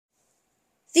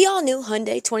The all-new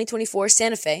Hyundai 2024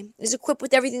 Santa Fe is equipped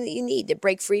with everything that you need to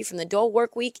break free from the dull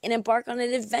work week and embark on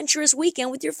an adventurous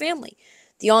weekend with your family.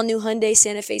 The all-new Hyundai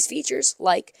Santa Fe's features,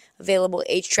 like available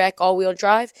H-Track all-wheel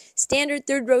drive, standard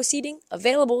third-row seating,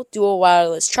 available dual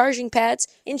wireless charging pads,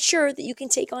 ensure that you can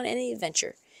take on any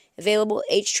adventure. Available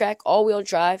H-Track all-wheel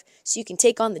drive so you can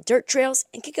take on the dirt trails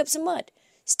and kick up some mud.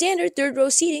 Standard third-row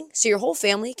seating so your whole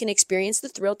family can experience the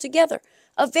thrill together.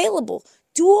 Available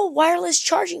dual wireless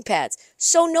charging pads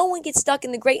so no one gets stuck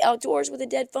in the great outdoors with a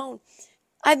dead phone.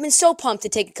 I've been so pumped to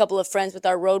take a couple of friends with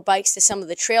our road bikes to some of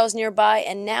the trails nearby,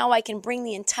 and now I can bring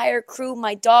the entire crew,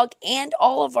 my dog, and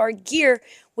all of our gear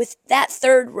with that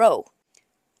third row.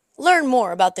 Learn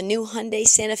more about the new Hyundai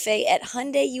Santa Fe at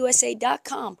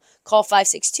HyundaiUSA.com. Call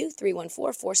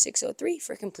 562-314-4603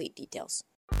 for complete details.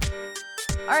 All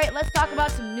right, let's talk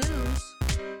about some news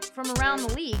from around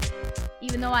the league,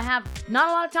 even though I have not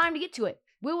a lot of time to get to it.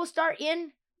 We will start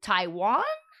in Taiwan.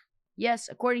 Yes,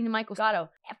 according to Michael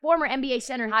Scotto, former NBA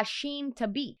center Hashim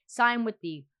Thabit signed with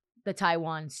the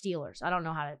Taiwan Steelers. I don't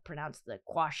know how to pronounce the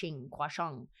Kwasheng.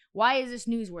 Why is this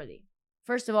newsworthy?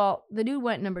 First of all, the dude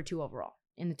went number 2 overall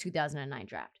in the 2009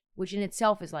 draft, which in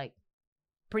itself is like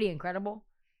pretty incredible.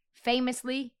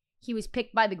 Famously, he was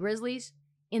picked by the Grizzlies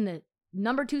in the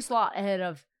number 2 slot ahead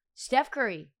of Steph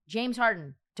Curry, James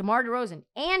Harden, DeMar DeRozan,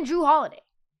 and Jrue Holiday.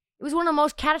 It was one of the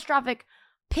most catastrophic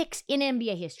picks in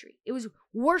NBA history. It was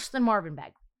worse than Marvin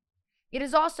Bagley. It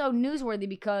is also newsworthy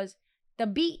because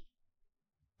Thabit,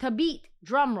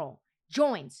 drumroll,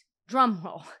 joins,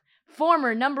 drumroll,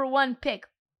 former number 1 pick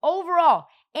overall,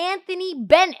 Anthony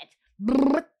Bennett,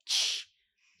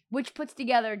 which puts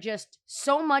together just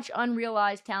so much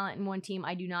unrealized talent in one team.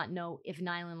 I do not know if an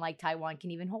island like Taiwan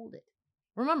can even hold it.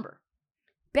 Remember,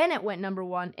 Bennett went number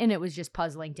 1, and it was just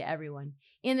puzzling to everyone.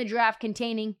 In the draft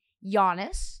containing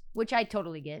Giannis, which I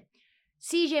totally get,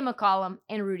 CJ McCollum,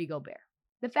 and Rudy Gobert.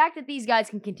 The fact that these guys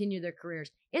can continue their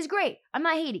careers is great. I'm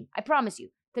not hating, I promise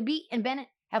you. Thabit and Bennett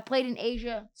have played in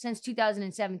Asia since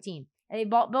 2017, and they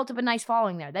built up a nice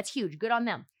following there. That's huge. Good on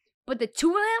them. But the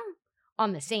two of them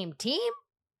on the same team?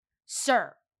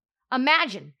 Sir,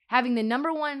 imagine having the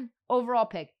number 1 overall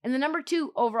pick and the number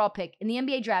 2 overall pick in the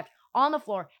NBA draft on the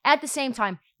floor at the same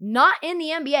time, not in the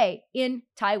NBA, in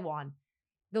Taiwan.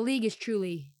 The league is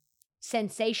truly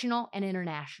sensational and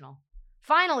international.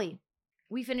 Finally,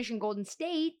 we finish in Golden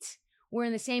State. We're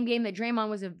in the same game that Draymond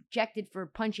was ejected for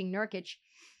punching Nurkic.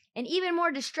 An even more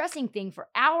distressing thing for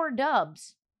our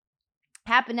Dubs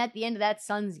happened at the end of that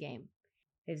Suns game.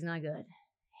 It's not good.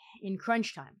 In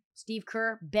crunch time, Steve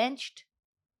Kerr benched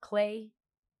Klay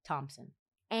Thompson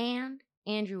and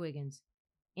Andrew Wiggins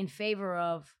in favor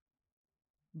of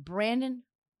Brandon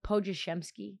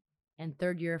Podziemski and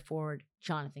third-year forward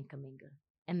Jonathan Kuminga,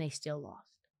 and they still lost.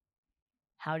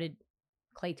 How did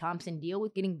Klay Thompson deal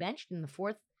with getting benched in the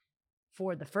fourth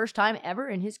for the first time ever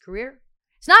in his career?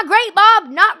 It's not great, Bob!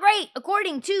 Not great,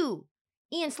 according to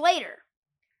Ian Slater.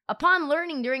 Upon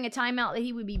learning during a timeout that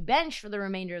he would be benched for the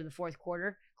remainder of the fourth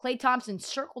quarter, Klay Thompson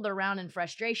circled around in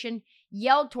frustration,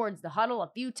 yelled towards the huddle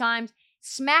a few times,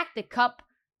 smacked the cup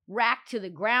rack to the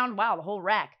ground. Wow, the whole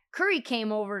rack. Curry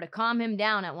came over to calm him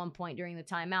down at one point during the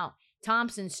timeout.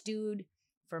 Thompson stewed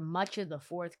for much of the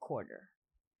fourth quarter.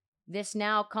 This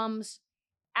now comes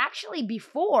actually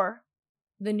before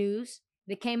the news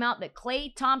that came out that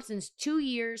Klay Thompson's 2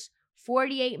 years,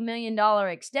 $48 million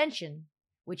extension,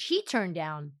 which he turned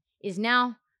down, is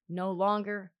now no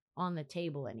longer on the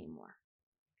table anymore.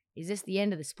 Is this the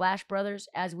end of the Splash Brothers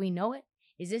as we know it?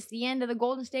 Is this the end of the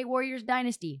Golden State Warriors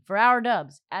dynasty for our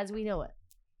Dubs as we know it?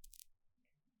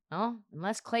 Well,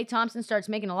 unless Klay Thompson starts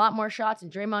making a lot more shots and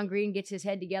Draymond Green gets his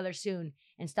head together soon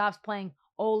and stops playing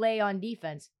Olay on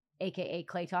defense, a.k.a.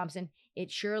 Klay Thompson,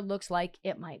 it sure looks like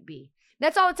it might be.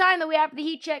 That's all the time that we have for the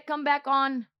Heat Check. Come back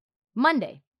on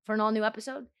Monday for an all-new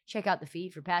episode. Check out the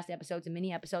feed for past episodes and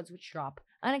mini episodes which drop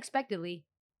unexpectedly,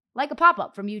 like a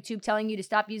pop-up from YouTube telling you to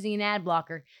stop using an ad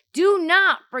blocker. Do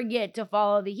not forget to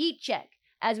follow the Heat Check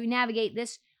as we navigate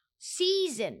this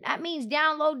season. That means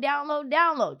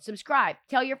download. Subscribe.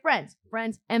 Tell your friends,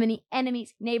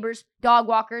 enemies, neighbors, dog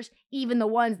walkers, even the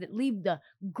ones that leave the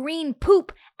green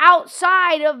poop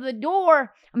outside of the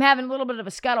door. I'm having a little bit of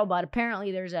a scuttlebutt.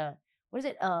 Apparently there's a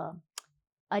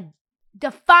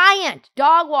defiant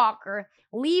dog walker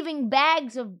leaving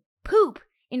bags of poop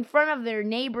in front of their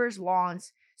neighbors'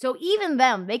 lawns. So even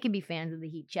them, they could be fans of the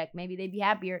Heat Check. Maybe they'd be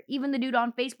happier. Even the dude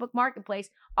on Facebook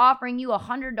Marketplace offering you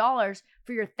 $100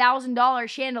 for your $1,000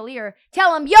 chandelier.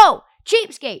 Tell him, yo,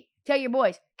 cheapskate. Tell your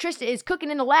boys, Trista is cooking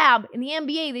in the lab in the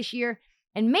NBA this year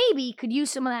and maybe could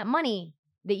use some of that money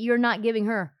that you're not giving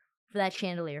her for that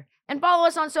chandelier. And follow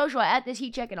us on social at This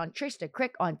Heat Check and on Trista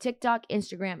Crick on TikTok,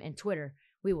 Instagram, and Twitter.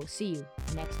 We will see you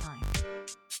next time.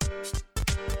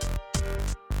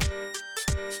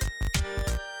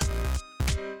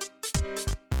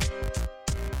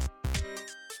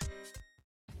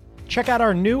 Check out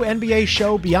our new NBA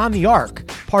show, Beyond the Arc,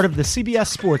 part of the CBS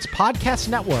Sports Podcast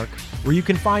Network, where you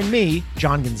can find me,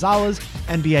 John Gonzalez,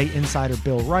 NBA insider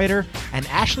Bill Ryder, and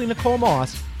Ashley Nicole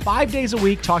Moss 5 days a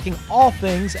week talking all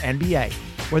things NBA.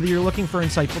 Whether you're looking for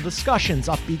insightful discussions,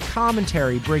 upbeat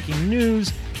commentary, breaking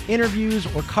news, interviews,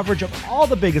 or coverage of all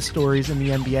the biggest stories in the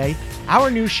NBA, our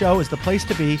new show is the place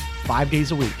to be 5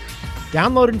 days a week.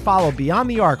 Download and follow Beyond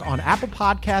the Arc on Apple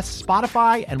Podcasts,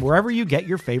 Spotify, and wherever you get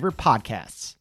your favorite podcasts.